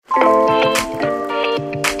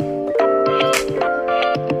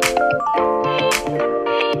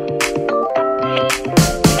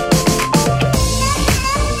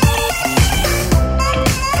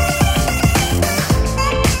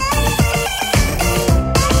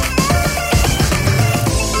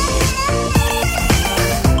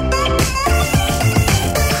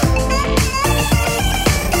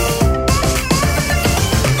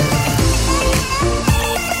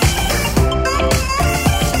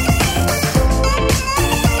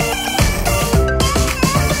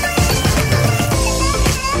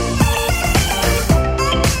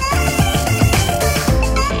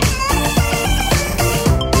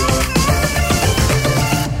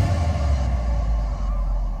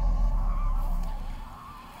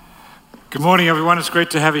Good morning, everyone. It's great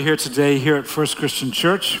to have you here today here at First Christian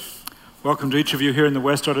Church. Welcome to each of you here in the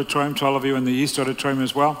West Auditorium, to all of you in the East Auditorium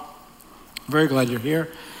as well. I'm very glad you're here.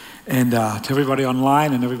 And to everybody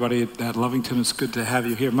online and everybody at Lovington, it's good to have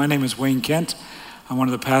you here. My name is Wayne Kent. I'm one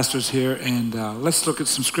of the pastors here. And let's look at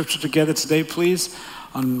some scripture together today, please.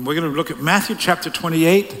 We're going to look at Matthew chapter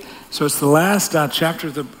 28. So it's the last chapter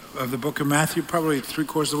of the book of Matthew, probably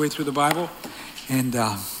 3/4 of the way through the Bible. And,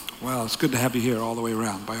 well, it's good to have you here all the way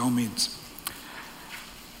around, by all means.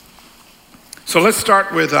 So let's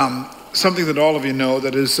start with something that all of you know,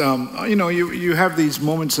 that is, you have these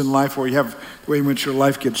moments in life where you have the way in which your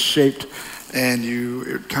life gets shaped and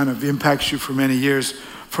it kind of impacts you for many years.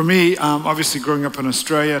 For me, obviously growing up in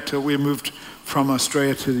Australia till we moved from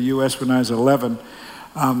Australia to the U.S. when I was 11,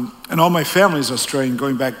 and all my family is Australian,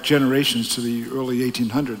 going back generations to the early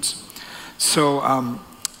 1800s. So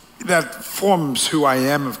that forms who I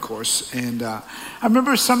am, of course. And I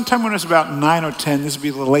remember sometime when I was about 9 or 10, this would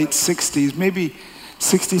be the late 60s, maybe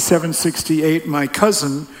 67, 68, my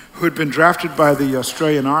cousin, who had been drafted by the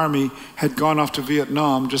Australian Army, had gone off to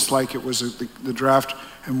Vietnam, just like it was the draft,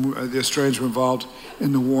 and the Australians were involved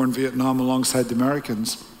in the war in Vietnam alongside the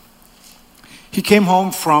Americans. He came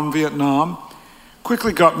home from Vietnam,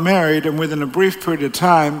 quickly got married, and within a brief period of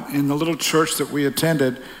time, in the little church that we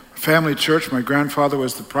attended, family church, my grandfather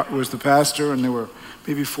was the pastor, and there were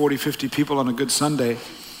maybe 40, 50 people on a good Sunday.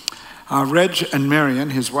 Reg and Marion,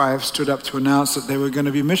 his wife, stood up to announce that they were going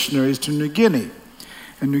to be missionaries to New Guinea.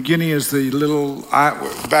 And New Guinea is the little,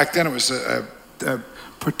 back then it was a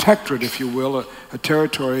protectorate, if you will, a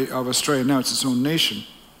territory of Australia. Now it's its own nation.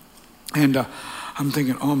 And I'm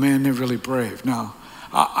thinking, oh man, they're really brave. Now,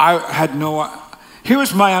 I had here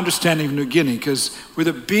was my understanding of New Guinea, because with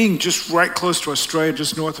it being just right close to Australia,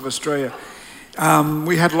 just north of Australia,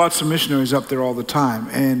 we had lots of missionaries up there all the time,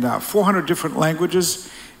 and 400 different languages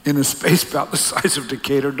in a space about the size of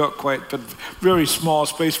Decatur, not quite, but very small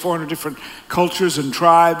space, 400 different cultures and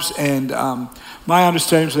tribes, and my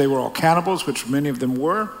understanding is they were all cannibals, which many of them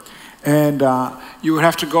were. And you would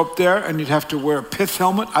have to go up there and you'd have to wear a pith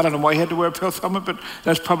helmet. I don't know why you had to wear a pith helmet, but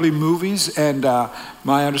that's probably movies and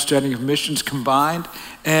my understanding of missions combined.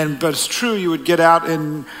 But it's true, you would get out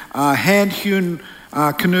in hand-hewn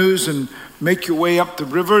canoes and make your way up the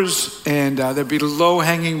rivers, and there'd be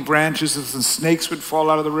low-hanging branches and the snakes would fall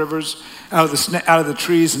out of the rivers, out of the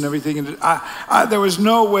trees and everything. And there was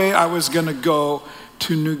no way I was going to go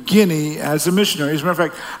to New Guinea as a missionary. As a matter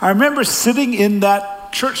of fact, I remember sitting in that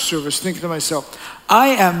church service thinking to myself, I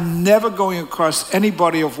am never going across any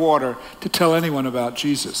body of water to tell anyone about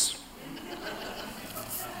Jesus.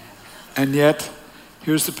 And yet,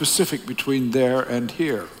 here's the Pacific between there and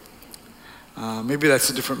here. Maybe that's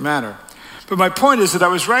a different matter. But my point is that I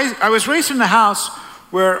was raised in a house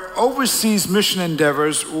where overseas mission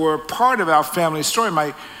endeavors were part of our family story.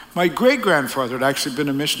 My great-grandfather had actually been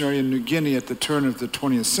a missionary in New Guinea at the turn of the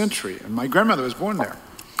 20th century, and my grandmother was born there.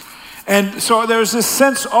 And so there's this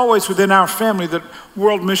sense always within our family that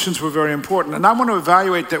world missions were very important. And I want to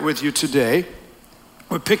evaluate that with you today.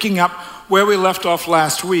 We're picking up where we left off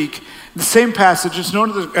last week. The same passage, it's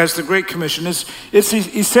known as the Great Commission. It's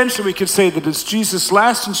essentially, we could say that it's Jesus'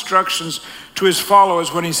 last instructions to his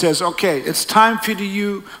followers when he says, okay, it's time for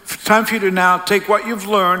you to now take what you've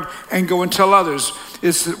learned and go and tell others.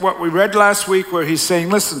 It's what we read last week where he's saying,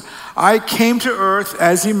 listen, I came to earth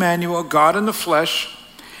as Emmanuel, God in the flesh.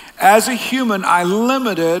 As a human, I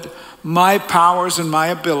limited my powers and my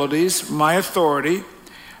abilities, my authority.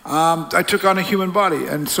 I took on a human body.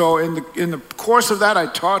 And so in the course of that, I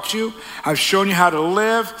taught you. I've shown you how to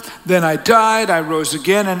live. Then I died. I rose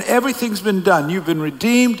again. And everything's been done. You've been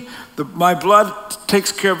redeemed. My blood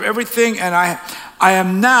takes care of everything. And I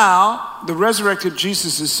am now, the resurrected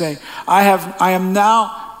Jesus is saying, I am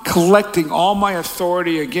now collecting all my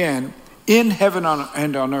authority again in heaven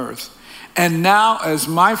and on earth. And now, as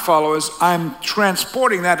my followers, I'm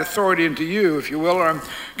transporting that authority into you, if you will, or I'm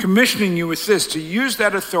commissioning you with this, to use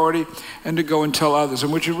that authority and to go and tell others.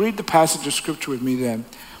 And would you read the passage of Scripture with me then?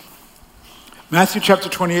 Matthew chapter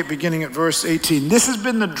 28, beginning at verse 18. This has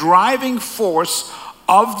been the driving force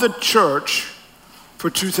of the church for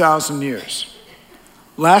 2,000 years.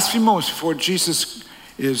 Last few moments before Jesus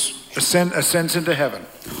ascends into heaven.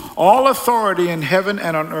 All authority in heaven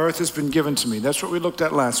and on earth has been given to me. That's what we looked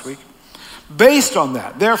at last week. Based on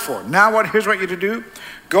that, therefore, here's what you're to do.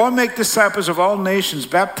 Go and make disciples of all nations,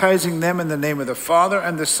 baptizing them in the name of the Father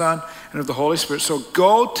and the Son and of the Holy Spirit. So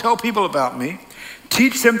go tell people about me.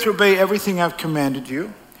 Teach them to obey everything I've commanded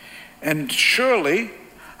you. And surely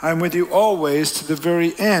I'm with you always to the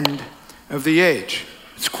very end of the age.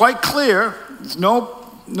 It's quite clear. There's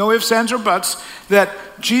no no ifs, ands, or buts, that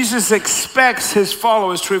Jesus expects his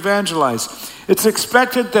followers to evangelize. It's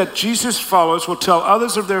expected that Jesus' followers will tell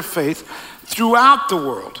others of their faith throughout the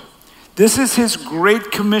world. This is his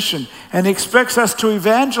great commission, and he expects us to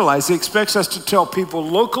evangelize. He expects us to tell people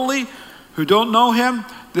locally who don't know him,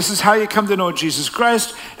 this is how you come to know Jesus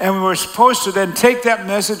Christ, and we're supposed to then take that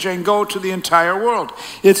message and go to the entire world.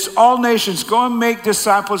 It's all nations. Go and make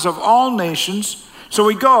disciples of all nations. So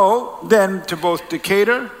we go then to both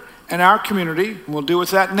Decatur and our community. We'll deal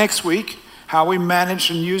with that next week, how we manage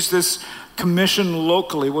and use this commission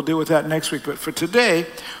locally. We'll deal with that next week. But for today,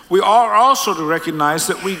 we are also to recognize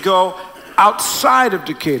that we go outside of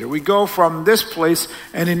Decatur. We go from this place,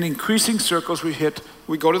 and in increasing circles we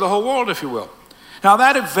go to the whole world, if you will. Now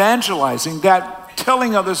that evangelizing, that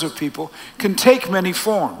telling others of people, can take many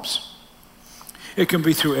forms. It can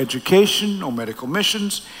be through education or medical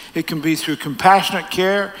missions. It can be through compassionate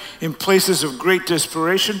care in places of great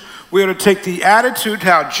desperation. We are to take the attitude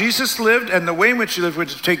how Jesus lived and the way in which he lived. We're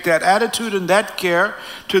to take that attitude and that care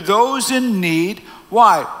to those in need.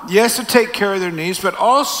 Why? Yes, to take care of their needs, but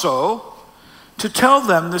also to tell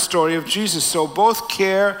them the story of Jesus. So both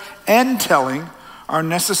care and telling are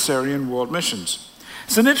necessary in world missions.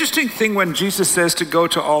 It's an interesting thing when Jesus says to go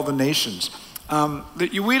to all the nations.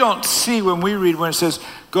 That we don't see when we read when it says,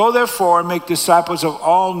 go therefore and make disciples of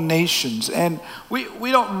all nations. And we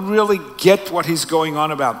don't really get what he's going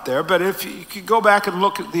on about there. But if you could go back and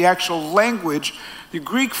look at the actual language, the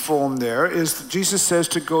Greek form there is Jesus says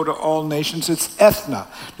to go to all nations. It's ethna.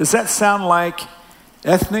 Does that sound like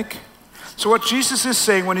ethnic? So what Jesus is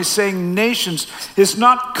saying when he's saying nations is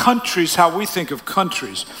not countries how we think of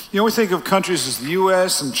countries. We think of countries as the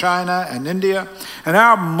U.S. and China and India. And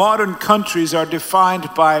our modern countries are defined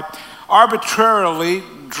by arbitrarily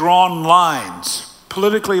drawn lines,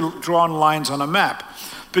 politically drawn lines on a map.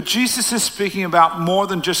 But Jesus is speaking about more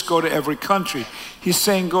than just go to every country. He's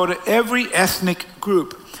saying go to every ethnic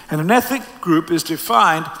group. And an ethnic group is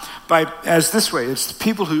defined as this way. It's the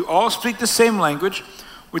people who all speak the same language,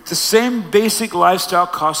 with the same basic lifestyle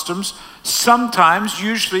customs, sometimes,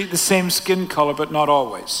 usually the same skin color, but not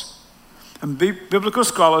always. And biblical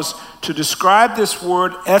scholars, to describe this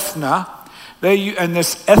word ethna, and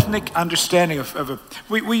this ethnic understanding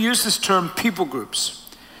we use this term people groups.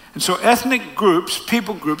 And so ethnic groups,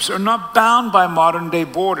 people groups, are not bound by modern day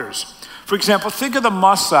borders. For example, think of the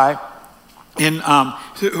Maasai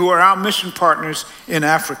who are our mission partners in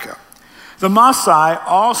Africa. The Maasai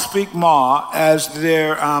all speak Ma as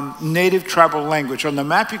their native tribal language. On the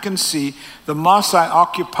map you can see the Maasai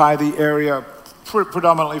occupy the area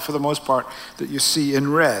predominantly for the most part that you see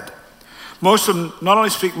in red. Most of them not only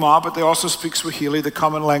speak Ma, but they also speak Swahili, the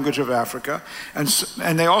common language of Africa. And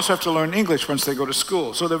they also have to learn English once they go to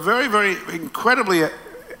school. So they're very, very incredibly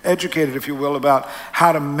educated, if you will, about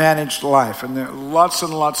how to manage life. And there are lots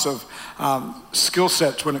and lots of skill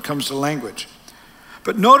sets when it comes to language.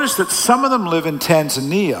 But notice that some of them live in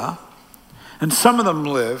Tanzania and some of them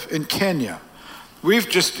live in Kenya. We've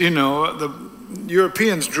just, the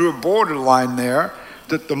Europeans drew a border line there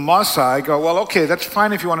that the Maasai go, well, okay, that's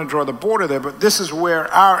fine if you want to draw the border there, but this is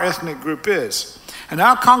where our ethnic group is. And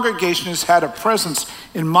our congregation has had a presence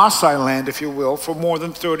in Maasai land, if you will, for more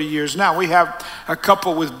than 30 years now. We have a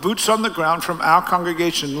couple with boots on the ground from our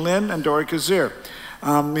congregation, Lynn and Dory Kazir.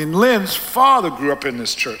 Lynn's father grew up in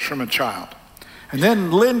this church from a child. And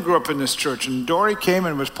then Lynn grew up in this church, and Dory came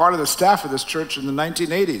and was part of the staff of this church in the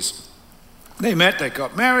 1980s. They met, they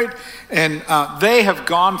got married, and they have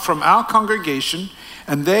gone from our congregation,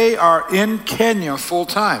 and they are in Kenya full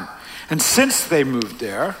time. And since they moved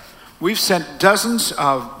there, we've sent dozens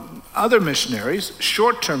of other missionaries,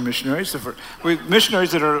 short-term missionaries,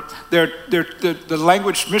 missionaries that are, the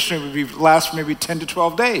language missionary would last maybe 10 to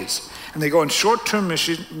 12 days. And they go on short-term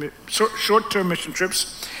mission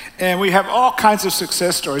trips. And we have all kinds of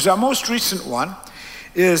success stories. Our most recent one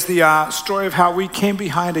is the story of how we came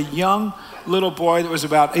behind a young little boy that was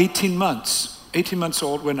about 18 months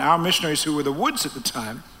old, when our missionaries, who were the Woods at the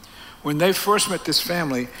time, when they first met this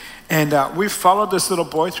family, and we followed this little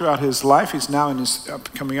boy throughout his life. He's now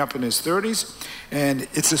coming up in his 30s. And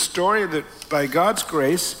it's a story that by God's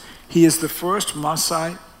grace, he is the first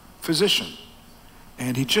Maasai physician.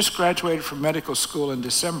 And he just graduated from medical school in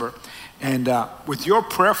December. And with your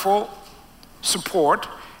prayerful support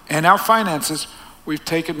and our finances, we've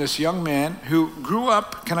taken this young man who grew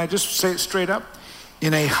up, can I just say it straight up,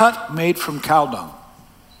 in a hut made from cow dung.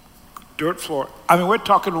 Dirt floor. We're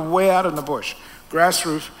talking way out in the bush. Grass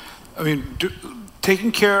roof.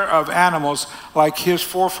 Taking care of animals like his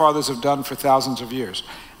forefathers have done for thousands of years.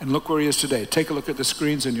 And look where he is today. Take a look at the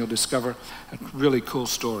screens and you'll discover a really cool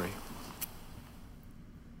story.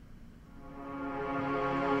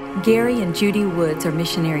 Gary and Judy Woods are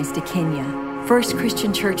missionaries to Kenya. First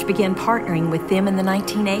Christian Church began partnering with them in the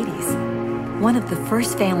 1980s. One of the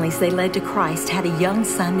first families they led to Christ had a young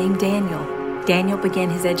son named Daniel. Daniel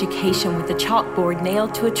began his education with a chalkboard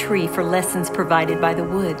nailed to a tree for lessons provided by the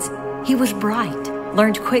Woods. He was bright,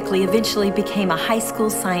 learned quickly, eventually became a high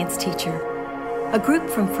school science teacher. A group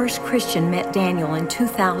from First Christian met Daniel in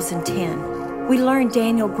 2010. We learned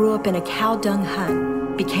Daniel grew up in a cow dung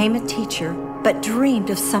hut, became a teacher, but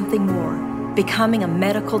dreamed of something more, becoming a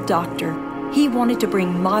medical doctor. He wanted to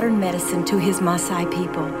bring modern medicine to his Maasai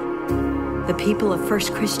people. The people of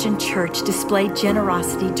First Christian Church displayed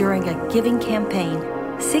generosity during a giving campaign.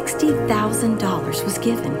 $60,000 was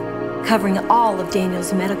given, covering all of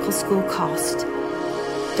Daniel's medical school costs.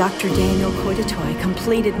 Dr. Daniel Koitotoi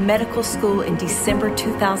completed medical school in December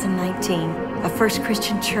 2019. A First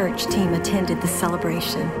Christian Church team attended the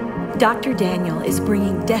celebration. Dr. Daniel is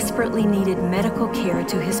bringing desperately needed medical care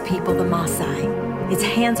to his people, the Maasai. It's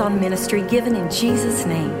hands-on ministry given in Jesus'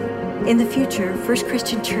 name. In the future, First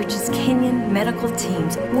Christian Church's Kenyan medical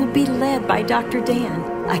teams will be led by Dr. Dan,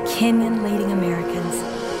 a Kenyan leading Americans.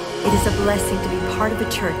 It is a blessing to be part of a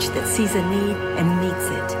church that sees a need and meets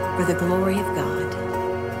it for the glory of God.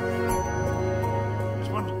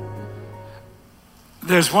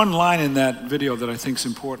 There's one line in that video that I think is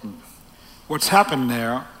important. What's happened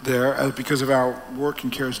there because of our work in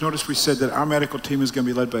CARES, notice we said that our medical team is going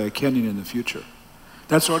to be led by a Kenyan in the future.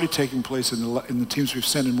 That's already taking place in the teams we've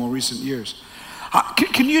sent in more recent years.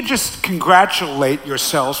 Can you just congratulate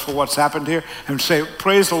yourselves for what's happened here and say,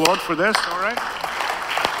 praise the Lord for this, all right?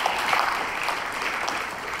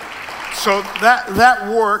 So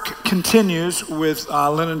that work continues with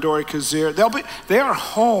Lynn and Dory Kazir. They are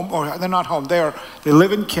home, or they're not home. They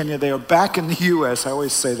live in Kenya. They are back in the U.S. I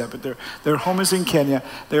always say that, but their home is in Kenya.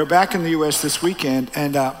 They are back in the U.S. this weekend,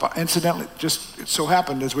 and incidentally, just it so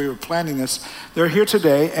happened as we were planning this, they're here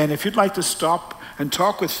today. And if you'd like to stop and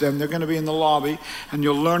talk with them, they're going to be in the lobby, and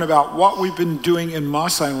you'll learn about what we've been doing in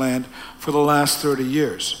Maasai land for the last 30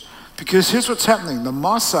 years. Because here's what's happening: the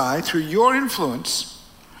Maasai, through your influence,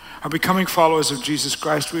 are becoming followers of Jesus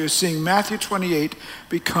Christ. We are seeing Matthew 28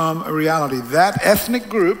 become a reality. That ethnic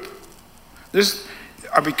group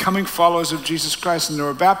are becoming followers of Jesus Christ, and there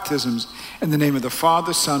are baptisms in the name of the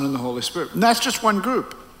Father, Son, and the Holy Spirit. And that's just one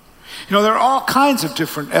group. You know, there are all kinds of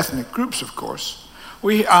different ethnic groups, of course.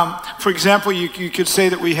 We, for example, you could say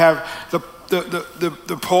that we have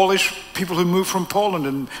the Polish people who moved from Poland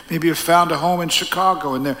and maybe have found a home in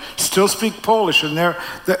Chicago, and they still speak Polish, and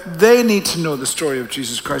they need to know the story of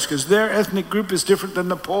Jesus Christ because their ethnic group is different than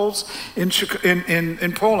the Poles in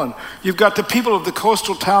Poland. You've got the people of the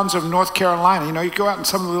coastal towns of North Carolina. You know, you go out in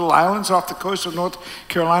some of the little islands off the coast of North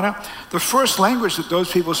Carolina. The first language that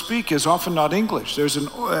those people speak is often not English. There's a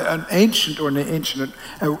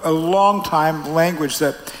long time language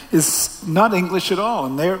that is not English at all,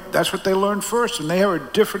 and that's what they learn first, and they are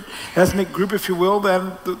a different ethnic group, if you will,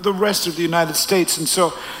 than the rest of the United States. And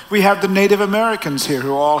so we have the Native Americans here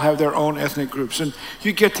who all have their own ethnic groups, and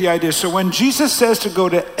you get the idea. So when Jesus says to go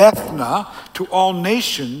to ethna, to all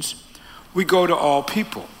nations, we go to all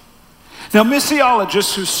people. Now,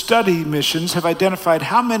 missiologists who study missions have identified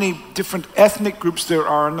how many different ethnic groups there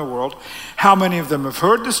are in the world, how many of them have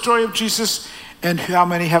heard the story of Jesus, and how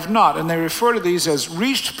many have not. And they refer to these as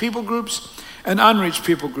reached people groups and unreached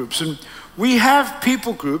people groups. And we have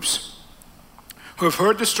people groups who have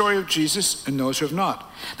heard the story of Jesus and those who have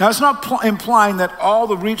not. Now, it's not implying that all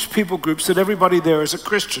the reached people groups, that everybody there is a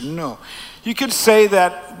Christian. No. You could say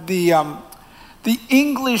that the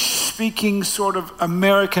English-speaking sort of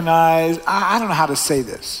Americanized, I don't know how to say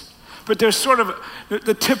this, but there's sort of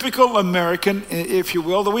the typical American, if you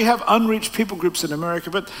will, that we have unreached people groups in America,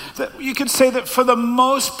 but you could say that for the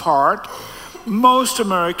most part, most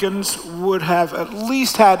Americans would have at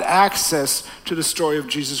least had access to the story of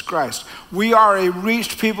Jesus Christ. We are a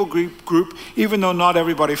reached people group, even though not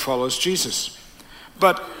everybody follows Jesus.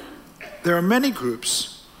 But there are many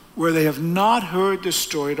groups where they have not heard this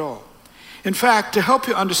story at all. In fact, to help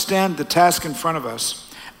you understand the task in front of us,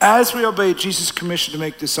 as we obey Jesus' commission to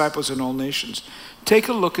make disciples in all nations, take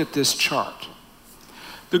a look at this chart.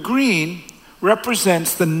 The green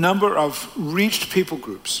represents the number of reached people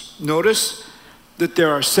groups. Notice that there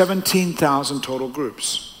are 17,000 total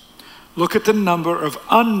groups. Look at the number of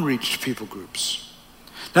unreached people groups.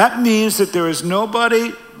 That means that there is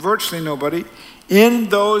nobody, virtually nobody, in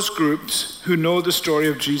those groups who know the story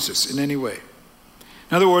of Jesus in any way.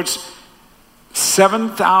 In other words,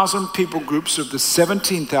 7,000 people groups of the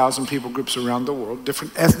 17,000 people groups around the world,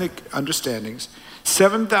 different ethnic understandings,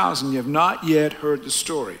 7,000 have not yet heard the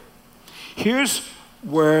story. Here's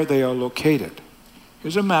where they are located.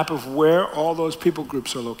 Here's a map of where all those people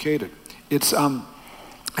groups are located. It's,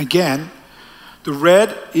 again, the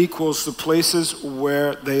red equals the places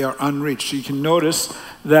where they are unreached. So you can notice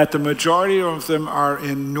that the majority of them are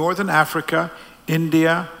in Northern Africa,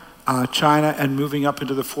 India, China, and moving up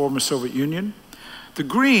into the former Soviet Union. The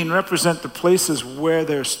green represent the places where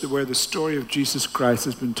the story of Jesus Christ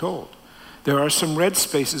has been told. There are some red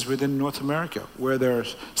spaces within North America where there are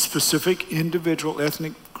specific individual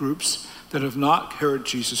ethnic groups that have not heard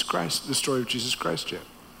Jesus Christ, the story of Jesus Christ yet.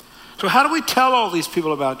 So how do we tell all these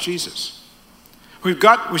people about Jesus? We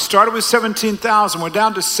started with 17,000, we're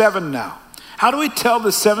down to 7 now. How do we tell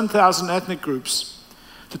the 7,000 ethnic groups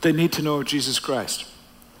that they need to know of Jesus Christ?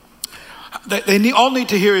 They all need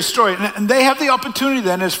to hear his story. And they have the opportunity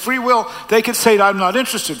then, as free will, they could say, I'm not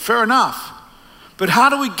interested, fair enough. But how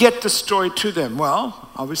do we get the story to them? Well,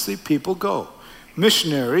 obviously people go.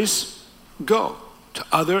 Missionaries go to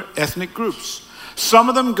other ethnic groups. Some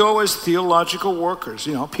of them go as theological workers,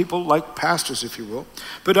 people like pastors, if you will.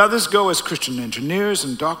 But others go as Christian engineers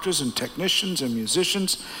and doctors and technicians and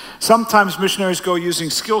musicians. Sometimes missionaries go using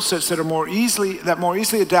skill sets that more easily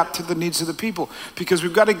adapt to the needs of the people, because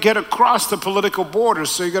we've got to get across the political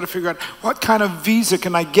borders. So you've got to figure out, what kind of visa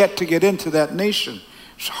can I get to get into that nation?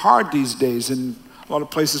 It's hard these days in a lot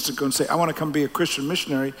of places to go and say, I want to come be a Christian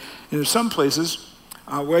missionary. And there's some places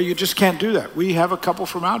where you just can't do that. We have a couple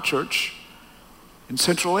from our church in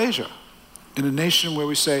Central Asia, in a nation where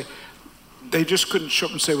we say, they just couldn't show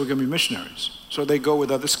up and say, we're going to be missionaries. So they go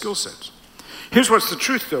with other skill sets. Here's what's the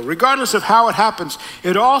truth, though. Regardless of how it happens,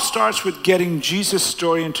 it all starts with getting Jesus'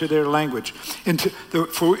 story into their language.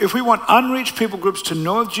 If we want unreached people groups to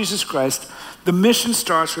know of Jesus Christ, the mission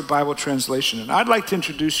starts with Bible translation. And I'd like to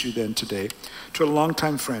introduce you then today to a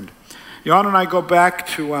longtime friend. Jan and I go back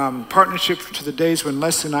to partnership to the days when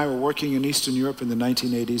Leslie and I were working in Eastern Europe in the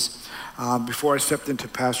 1980s, before I stepped into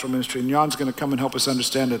pastoral ministry. And Jan's going to come and help us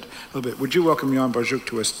understand it a little bit. Would you welcome Jan Barjuk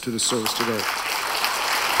to the service today?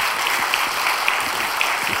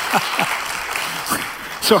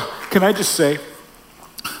 So, can I just say,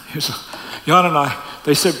 Jan and I,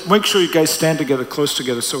 they said, make sure you guys stand together, close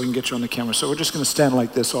together, so we can get you on the camera. So we're just going to stand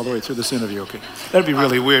like this all the way through this interview, okay? That'd be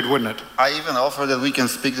really weird, wouldn't it? I even offer that we can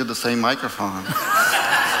speak to the same microphone.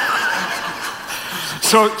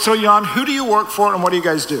 So Jan, who do you work for and what do you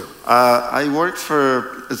guys do? I work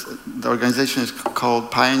for, the organization is called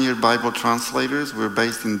Pioneer Bible Translators. We're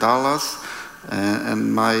based in Dallas.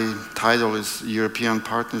 And my title is European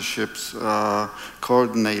Partnerships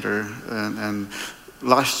Coordinator. And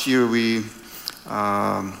last year we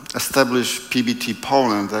established PBT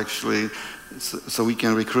Poland, actually, so we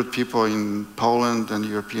can recruit people in Poland and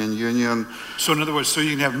European Union. So in other words, so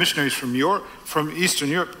you can have missionaries from Eastern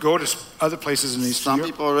Europe go to other places in Eastern Europe?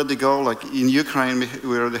 Some people already go, like in Ukraine,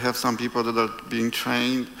 we already have some people that are being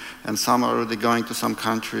trained, and some are already going to some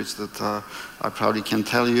countries that I probably can't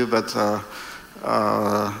tell you, but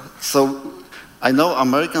so I know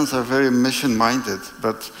Americans are very mission-minded,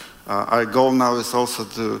 but our goal now is also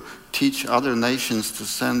to teach other nations to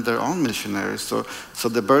send their own missionaries. So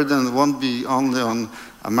the burden won't be only on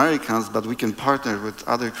Americans, but we can partner with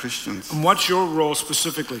other Christians. And what's your role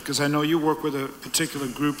specifically? Because I know you work with a particular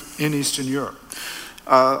group in Eastern Europe.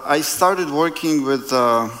 I started working with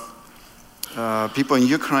people in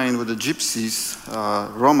Ukraine, with the gypsies,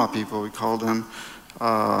 Roma people, we call them.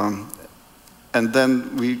 And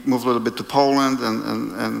then we moved a little bit to Poland,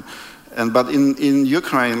 but in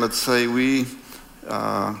Ukraine, let's say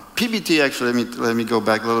PBT, actually, let me go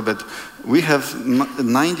back a little bit. We have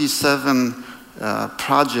 97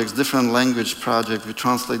 projects, different language projects. We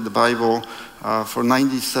translate the Bible for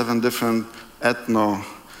 97 different ethnic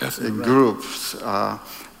groups.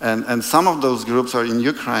 And some of those groups are in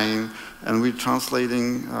Ukraine, and we're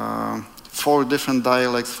translating 4 different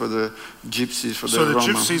dialects for the gypsies, for the Roma. So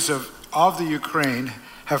the gypsies of the Ukraine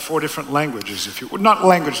have 4 different languages, not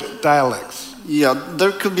language, dialects. Yeah,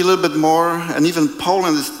 there could be a little bit more, and even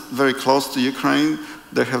Poland is very close to Ukraine.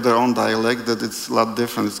 They have their own dialect that it's a lot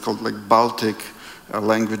different. It's called like Baltic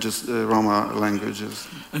languages, Roma languages.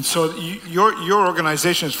 And so your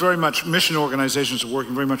organization is very much, mission organizations are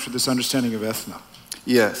working very much with this understanding of ethna.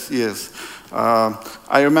 Yes.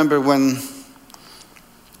 I remember when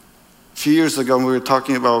a few years ago we were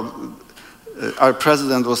talking about, our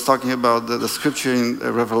president was talking about the scripture in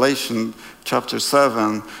Revelation chapter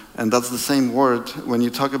 7, and that's the same word. When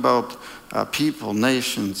you talk about people,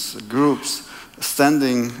 nations, groups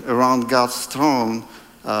standing around God's throne,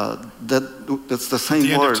 that's the same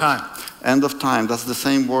word. End of time. End of time. That's the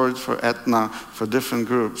same word for ethna, for different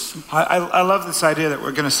groups. I love this idea that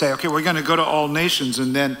we're going to say, okay, we're going to go to all nations,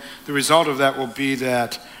 and then the result of that will be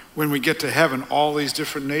that when we get to heaven, all these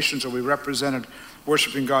different nations will be represented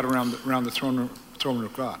worshiping God around the throne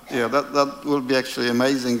of God. Yeah, that will be actually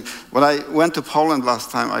amazing. When I went to Poland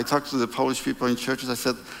last time, I talked to the Polish people in churches. I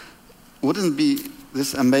said, wouldn't it be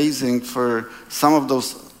this amazing for some of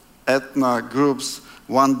those ethnic groups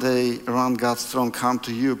one day around God's throne come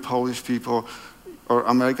to you, Polish people or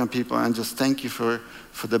American people, and just thank you for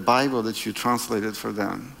the Bible that you translated for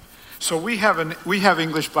them. So we have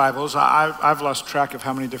English Bibles. I've lost track of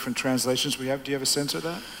how many different translations we have. Do you have a sense of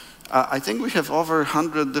that? I think we have over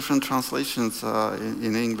 100 different translations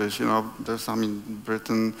in English. You know, there's some in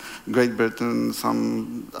Britain, Great Britain,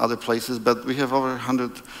 some other places, but we have over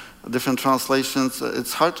 100 different translations.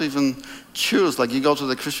 It's hard to even choose. Like you go to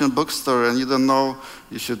the Christian bookstore and you don't know,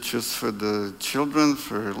 you should choose for the children,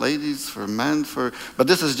 for ladies, for men, but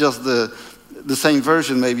this is just the same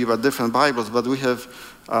version maybe, but different Bibles. But we have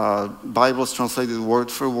Bibles translated word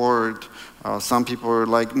for word. Some people are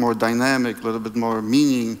like more dynamic, a little bit more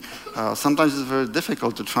meaning. Sometimes it's very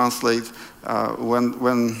difficult to translate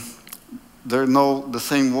when there are no the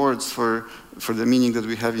same words for the meaning that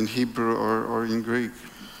we have in Hebrew or in Greek.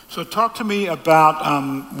 So talk to me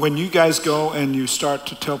about when you guys go and you start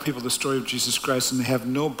to tell people the story of Jesus Christ and they have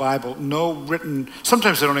no Bible, no written,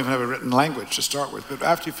 sometimes they don't even have a written language to start with, but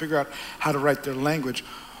after you figure out how to write their language,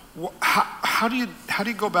 how do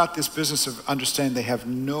you go about this business of understanding they have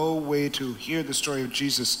no way to hear the story of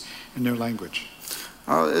Jesus in their language?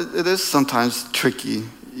 It is sometimes tricky,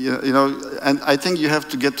 you know, and I think you have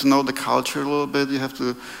to get to know the culture a little bit. You have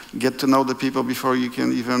to get to know the people before you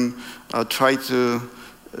can even try to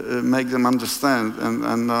make them understand.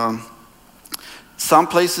 And some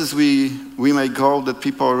places we may go that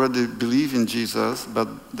people already believe in Jesus, but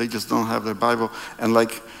they just don't have their Bible. And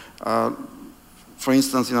like, for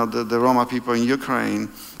instance, you know, the Roma people in Ukraine,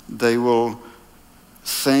 they will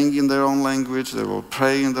sing in their own language, they will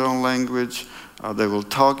pray in their own language, they will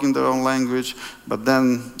talk in their own language, but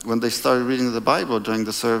then when they start reading the Bible during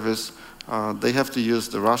the service, they have to use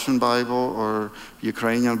the Russian Bible or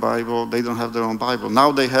Ukrainian Bible. They don't have their own Bible.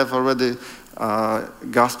 Now they have already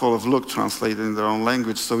Gospel of Luke translated in their own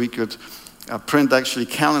language, so we could print actually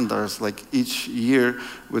calendars like each year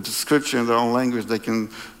with the scripture in their own language. They can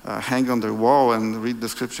hang on their wall and read the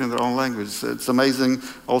scripture in their own language. It's amazing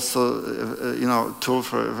also, you know, tool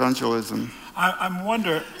for evangelism. I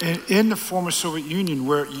wonder, in the former Soviet Union,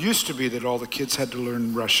 where it used to be that all the kids had to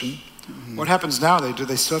learn Russian, what happens now? Do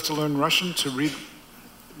they still have to learn Russian to read?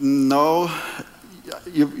 No.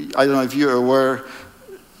 I don't know if you're aware,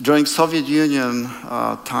 during Soviet Union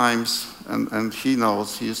times, and he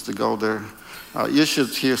knows, he used to go there. You should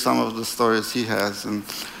hear some of the stories he has. And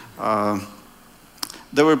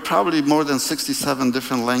there were probably more than 67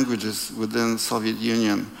 different languages within Soviet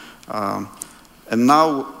Union. And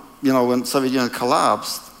now, you know, when Soviet Union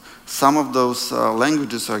collapsed, some of those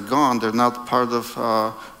languages are gone. They're not part of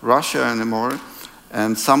Russia anymore.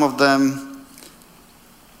 And some of them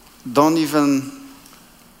don't even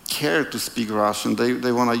care to speak Russian.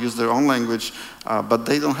 They want to use their own language, but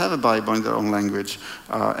they don't have a Bible in their own language.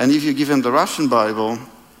 And if you give them the Russian Bible,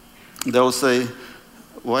 they'll say,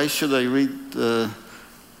 why should I read the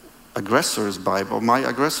aggressor's Bible, my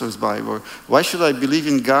aggressor's Bible? Why should I believe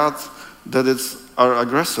in God that it's our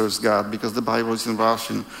aggressor's God, because the Bible is in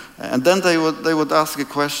Russian? And then they would ask a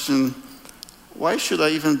question, why should I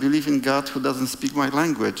even believe in God who doesn't speak my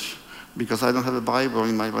language? Because I don't have a Bible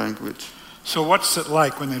in my language. So what's it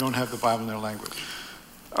like when they don't have the Bible in their language?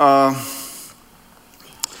 Talk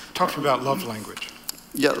to me about love language.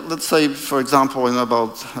 Yeah, let's say, for example,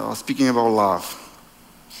 speaking about love.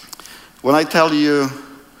 When I tell you,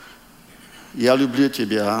 "Я люблю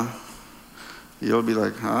тебя," you'll be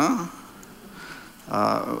like, huh?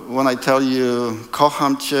 When I tell you,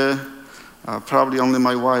 "Kocham cię," probably only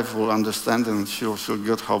my wife will understand and she'll feel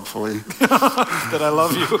good, hopefully. That I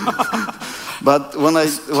love you. But when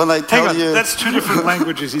I tell you, that's two different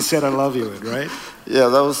languages. He said, "I love you," in, right?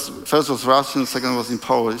 Yeah, first was Russian, second was in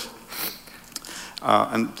Polish.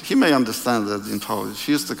 And he may understand that in Polish.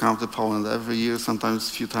 He used to come to Poland every year, sometimes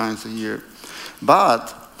a few times a year.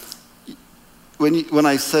 But when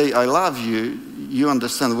I say I love you, you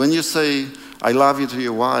understand. When you say I love you to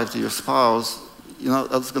your wife, to your spouse, you know,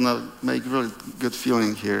 that's going to make really good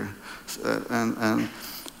feeling here. And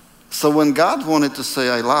so when God wanted to say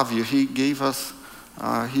I love you, he gave us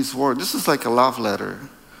his word. This is like a love letter.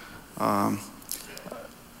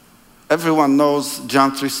 Everyone knows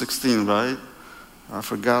John 3:16, right?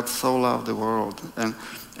 For God so loved the world.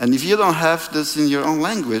 And if you don't have this in your own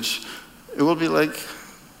language, it will be like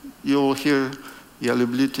you'll hear "Я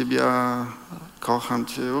люблю тебя, kocham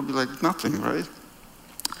cię." It will be like nothing, right?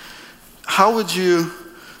 How would you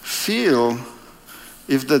feel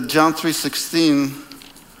if the John 3:16,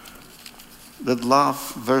 that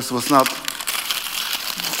love verse was not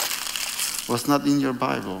in your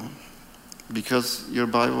Bible? Because your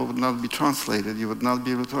Bible would not be translated. You would not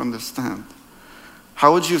be able to understand.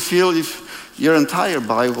 How would you feel if your entire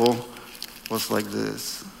Bible was like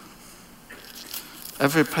this?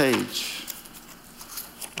 Every page.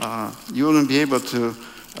 You wouldn't be able to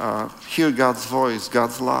hear God's voice,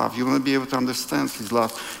 God's love. You wouldn't be able to understand His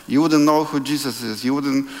love. You wouldn't know who Jesus is. You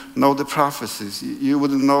wouldn't know the prophecies. You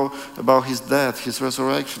wouldn't know about His death, His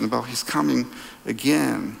resurrection, about His coming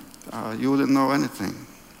again. You wouldn't know anything.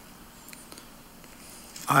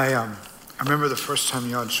 I remember the first time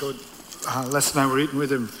Jan showed, Les and I were eating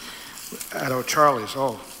with him at O'Charlie's,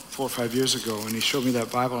 4 or 5 years ago, and he showed me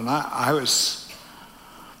that Bible, and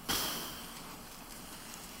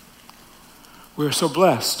we were so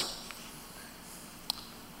blessed.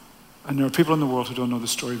 And there are people in the world who don't know the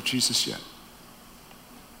story of Jesus yet.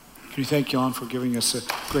 Can you thank Jan for giving us a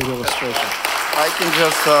great illustration? I can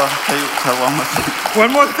just tell one more thing.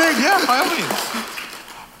 One more thing, yeah, by all means.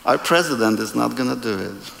 Our president is not going to do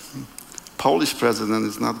it. Polish president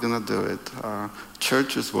is not going to do it.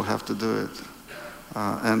 Churches will have to do it.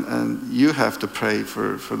 And you have to pray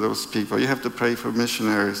for those people. You have to pray for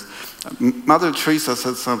missionaries. Mother Teresa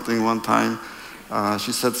said something one time.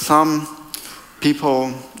 She said, some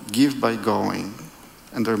people give by going.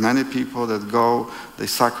 And there are many people that go, they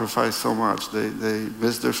sacrifice so much. They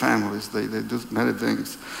miss their families. They do many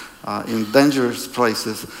things in dangerous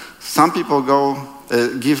places. Some people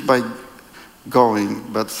give by going,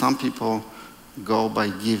 but some people go by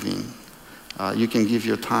giving. You can give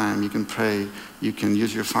your time, you can pray, you can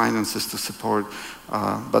use your finances to support,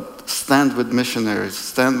 but stand with missionaries,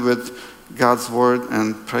 stand with God's word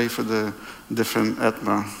and pray for the different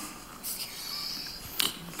ethna.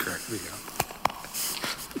 Correct me up.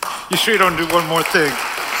 You sure you don't do one more thing?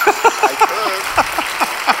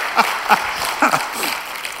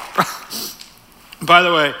 By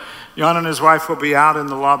the way, Jan and his wife will be out in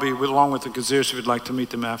the lobby along with the Gazirs if you'd like to meet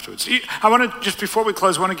them afterwards. I want to, just before we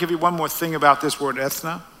close, I want to give you one more thing about this word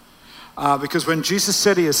ethna. Because when Jesus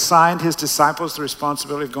said he assigned his disciples the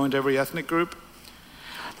responsibility of going to every ethnic group,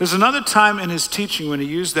 there's another time in his teaching when he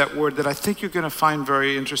used that word that I think you're going to find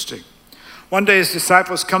very interesting. One day his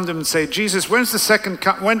disciples come to him and say, Jesus, when's the second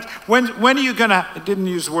when are you going to, it didn't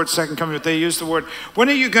use the word second coming, but they used the word, when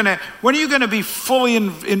are you going to be fully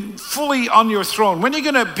fully on your throne?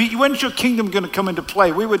 When's your kingdom going to come into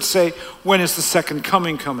play? We would say, when is the second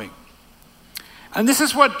coming? And this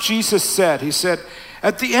is what Jesus said. He said,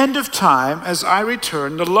 at the end of time, as I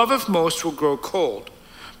return, the love of most will grow cold,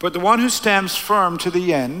 but the one who stands firm to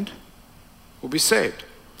the end will be saved.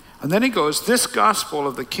 And then he goes, this gospel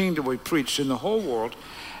of the kingdom we preached in the whole world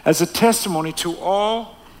as a testimony to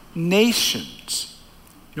all nations.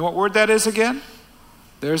 You know what word that is again?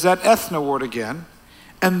 There's that ethna word again.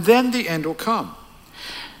 And then the end will come.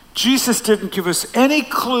 Jesus didn't give us any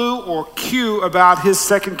clue or cue about his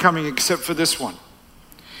second coming except for this one.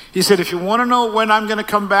 He said, if you want to know when I'm going to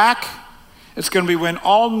come back, it's going to be when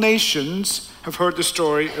all nations have heard the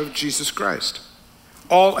story of Jesus Christ.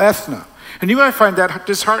 All ethna. And you might find that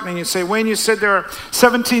disheartening and say, Wayne, you said there are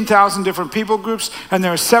 17,000 different people groups and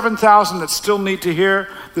there are 7,000 that still need to hear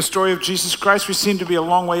the story of Jesus Christ. We seem to be a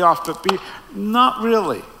long way off, but not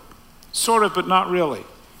really. Sort of, but not really.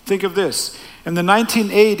 Think of this. In the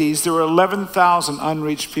 1980s, there were 11,000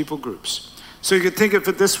 unreached people groups. So you could think of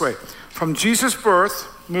it this way. From Jesus' birth,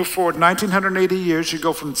 move forward 1,980 years, you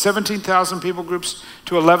go from 17,000 people groups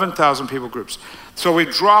to 11,000 people groups. So we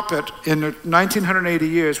drop it, in 1,980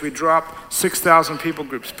 years, we drop 6,000 people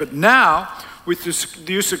groups. But now, with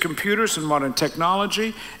the use of computers and modern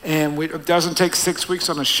technology, and it doesn't take 6 weeks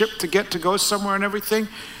on a ship to go somewhere and everything,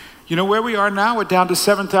 you know where we are now? We're down to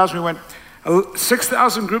 7,000. We went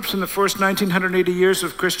 6,000 groups in the first 1,980 years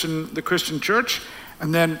of the Christian church,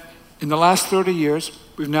 and then in the last 30 years,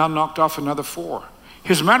 we've now knocked off another 4.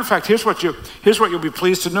 As a matter of fact, here's what you'll be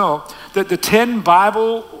pleased to know, that the 10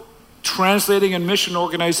 Bible translating and mission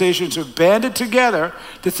organizations have banded together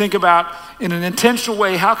to think about, in an intentional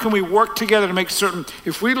way, how can we work together to make certain,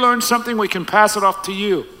 if we learn something, we can pass it off to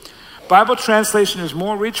you. Bible translation is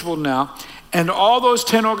more reachable now, and all those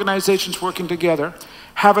 10 organizations working together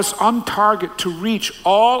have us on target to reach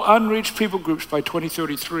all unreached people groups by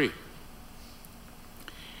 2033.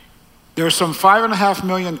 There are some 5.5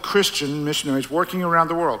 million Christian missionaries working around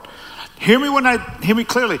the world. Hear me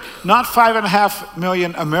clearly. Not 5.5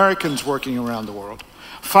 million Americans working around the world,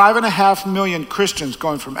 5.5 million Christians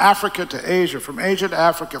going from Africa to Asia, from Asia to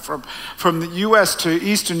Africa, from the U.S. to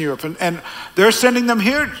Eastern Europe. And they're sending them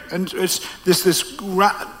here. And it's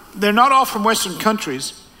they're not all from Western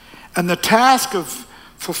countries. And the task of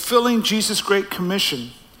fulfilling Jesus' Great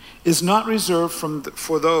Commission is not reserved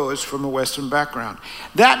for those from a Western background.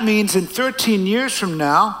 That means in 13 years from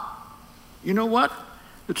now, you know what?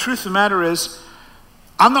 The truth of the matter is,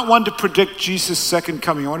 I'm not one to predict Jesus' second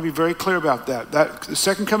coming. I want to be very clear about that. The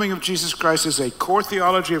second coming of Jesus Christ is a core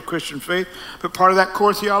theology of Christian faith, but part of that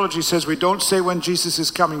core theology says we don't say when Jesus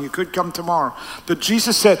is coming. He could come tomorrow. But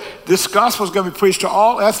Jesus said, this gospel is going to be preached to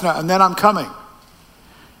all ethna, and then I'm coming.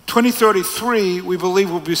 2033, we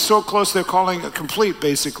believe, will be so close they're calling it complete,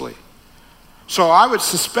 basically. So I would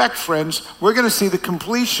suspect, friends, we're going to see the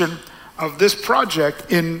completion of this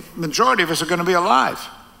project, and majority of us are going to be alive.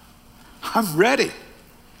 I'm ready.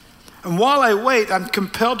 And while I wait, I'm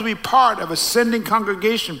compelled to be part of a sending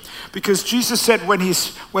congregation, because Jesus said when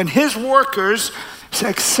his workers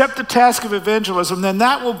accept the task of evangelism, then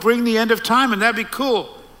that will bring the end of time, and that'd be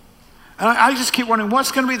cool. And I just keep wondering,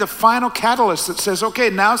 what's going to be the final catalyst that says,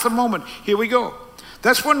 okay, now's the moment, here we go.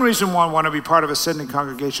 That's one reason why I want to be part of a sending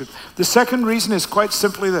congregation. The second reason is quite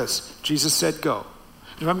simply this: Jesus said go.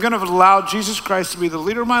 If I'm going to allow Jesus Christ to be the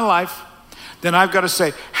leader of my life, then I've got to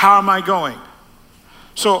say, how am I going?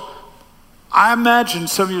 So I imagine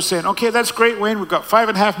some of you saying, okay, that's great, Wayne. We've got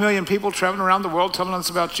 5.5 million people traveling around the world telling us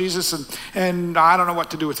about Jesus, and I don't know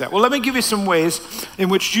what to do with that. Well, let me give you some ways in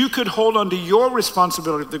which you could hold on to your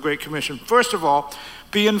responsibility of the Great Commission. First of all,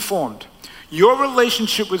 be informed. Your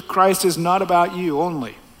relationship with Christ is not about you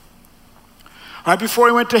only. Right before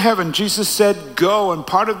he went to heaven, Jesus said, go, and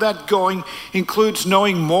part of that going includes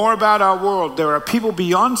knowing more about our world. There are people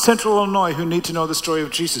beyond Central Illinois who need to know the story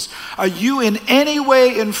of Jesus. Are you in any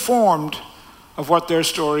way informed of what their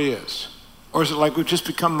story is? Or is it like we've just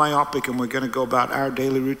become myopic and we're going to go about our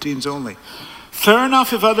daily routines only? Fair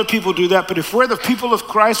enough if other people do that, but if we're the people of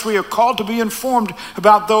Christ, we are called to be informed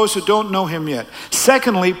about those who don't know him yet.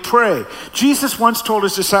 Secondly, pray. Jesus once told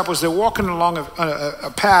his disciples, they're walking along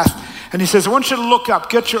a path, and he says, I want you to look up,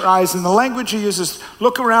 get your eyes, and the language he uses,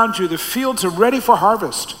 look around you, the fields are ready for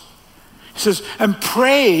harvest. He says, and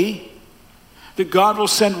pray that God will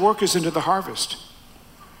send workers into the harvest.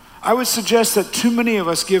 I would suggest that too many of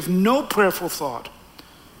us give no prayerful thought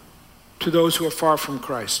to those who are far from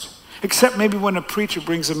Christ. Except maybe when a preacher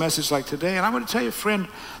brings a message like today. And I'm going to tell you, friend,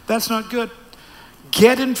 that's not good.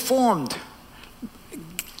 Get informed.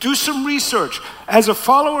 Do some research. As a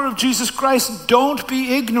follower of Jesus Christ, don't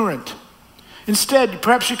be ignorant. Instead,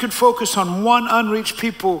 perhaps you could focus on one unreached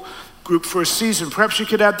people group for a season. Perhaps you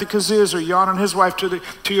could add the Kazirs or Jan and his wife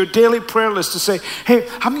to your daily prayer list to say, hey,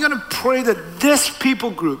 I'm going to pray that this people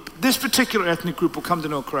group, this particular ethnic group will come to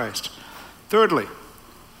know Christ. Thirdly,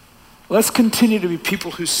 let's continue to be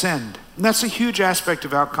people who send. And that's a huge aspect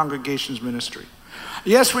of our congregation's ministry.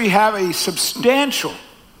 Yes, we have a substantial,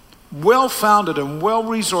 well-founded and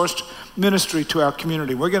well-resourced ministry to our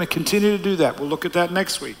community. We're going to continue to do that. We'll look at that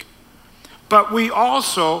next week. But we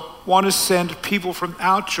also want to send people from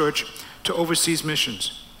our church to overseas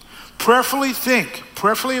missions. Prayerfully think,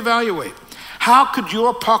 prayerfully evaluate. How could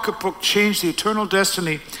your pocketbook change the eternal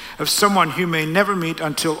destiny of someone you may never meet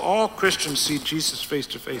until all Christians see Jesus face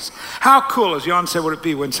to face? How cool, as Jan said, would it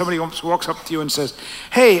be when somebody walks up to you and says,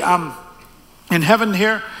 hey, in heaven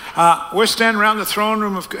here, we're standing around in the throne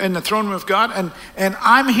room of God, and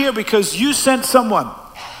I'm here because you sent someone.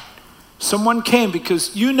 Someone came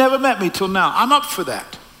because you never met me till now. I'm up for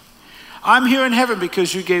that. I'm here in heaven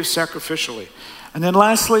because you gave sacrificially. And then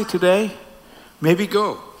lastly today, maybe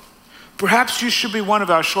go. Perhaps you should be one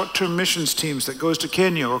of our short-term missions teams that goes to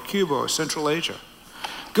Kenya or Cuba or Central Asia.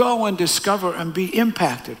 Go and discover and be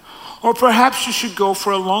impacted. Or perhaps you should go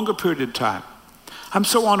for a longer period of time. I'm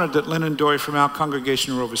so honored that Lynn and Dory from our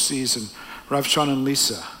congregation are overseas, and Rav Sean and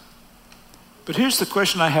Lisa. But here's the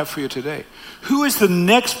question I have for you today. Who is the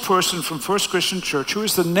next person from First Christian Church, who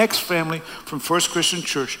is the next family from First Christian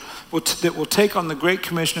Church that will take on the Great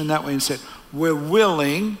Commission in that way and say, we're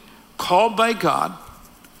willing, called by God,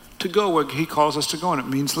 to go where he calls us to go, and it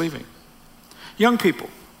means leaving. Young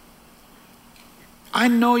people, I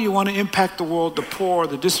know you want to impact the world, the poor,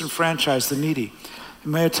 the disenfranchised, the needy.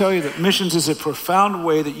 And may I tell you that missions is a profound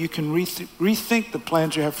way that you can rethink the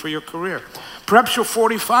plans you have for your career. Perhaps you're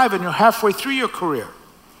 45 and you're halfway through your career.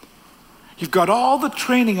 You've got all the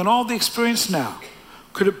training and all the experience now.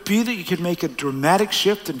 Could it be that you could make a dramatic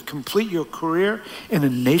shift and complete your career in a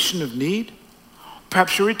nation of need?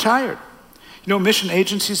 Perhaps you're retired. You know, mission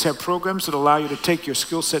agencies have programs that allow you to take your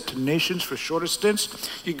skill set to nations for shorter stints.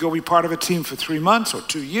 You can go be part of a team for 3 months or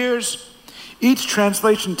 2 years. Each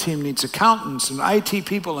translation team needs accountants and IT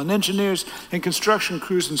people and engineers and construction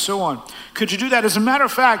crews and so on. Could you do that? As a matter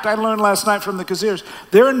of fact, I learned last night from the Kazirs,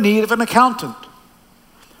 they're in need of an accountant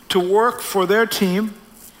to work for their team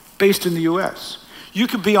based in the U.S. You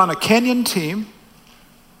could be on a Kenyan team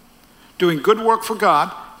doing good work for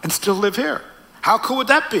God and still live here. How cool would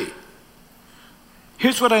that be?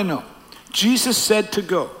 Here's what I know. Jesus said to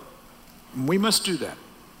go, and we must do that.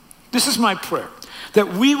 This is my prayer,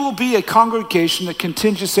 that we will be a congregation that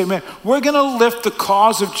continues to say, man, we're going to lift the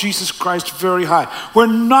cause of Jesus Christ very high. We're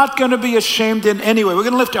not going to be ashamed in any way. We're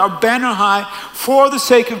going to lift our banner high for the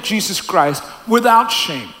sake of Jesus Christ without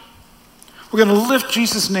shame. We're going to lift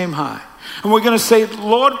Jesus' name high. And we're going to say,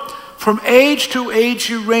 Lord, from age to age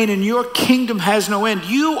you reign and your kingdom has no end.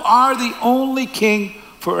 You are the only king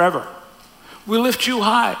forever. We lift you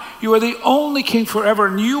high. You are the only king forever,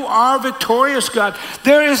 and you are victorious, God.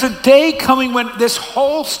 There is a day coming when this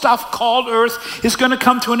whole stuff called earth is going to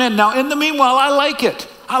come to an end. Now, in the meanwhile, I like it.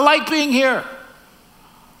 I like being here.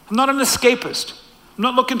 I'm not an escapist. I'm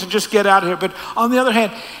not looking to just get out of here. But on the other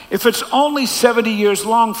hand, if it's only 70 years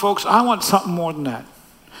long, folks, I want something more than that.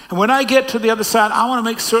 And when I get to the other side, I want to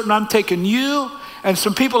make certain I'm taking you and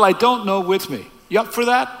some people I don't know with me. You up for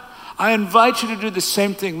that? I invite you to do the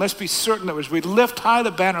same thing. Let's be certain that as we lift high the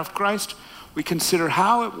banner of Christ, we consider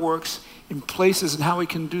how it works in places and how we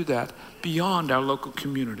can do that beyond our local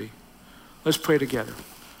community. Let's pray together.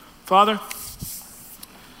 Father,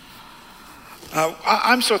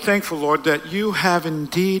 I'm so thankful, Lord, that you have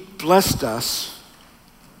indeed blessed us,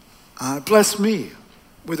 blessed me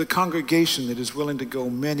with a congregation that is willing to go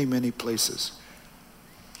many, many places.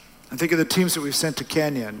 I think of the teams that we've sent to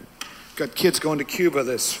Kenya, and got kids going to Cuba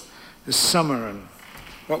this summer, and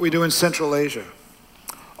what we do in Central Asia.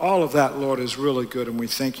 All of that, Lord, is really good, and we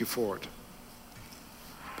thank you for it.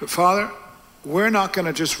 But Father, we're not going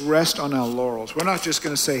to just rest on our laurels. We're not just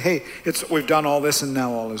going to say, hey, we've done all this and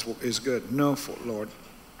now all is good. No, Lord.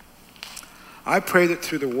 I pray that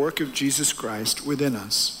through the work of Jesus Christ within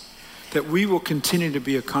us, that we will continue to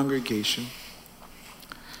be a congregation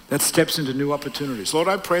that steps into new opportunities. Lord,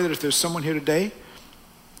 I pray that if there's someone here today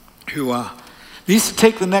who needs to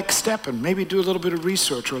take the next step and maybe do a little bit of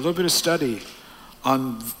research or a little bit of study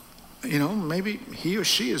on, maybe he or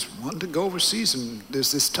she is wanting to go overseas and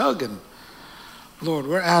there's this tug. And Lord,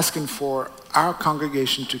 we're asking for our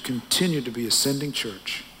congregation to continue to be Ascending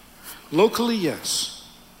Church. Locally, yes.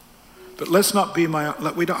 But let's not be I don't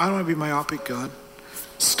want to be myopic, God,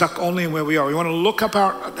 stuck only in where we are. We want to look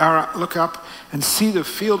up and see the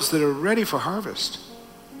fields that are ready for harvest.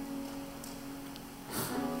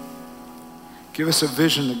 Give us a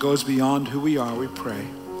vision that goes beyond who we are, we pray.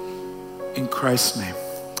 In Christ's name,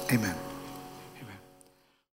 amen.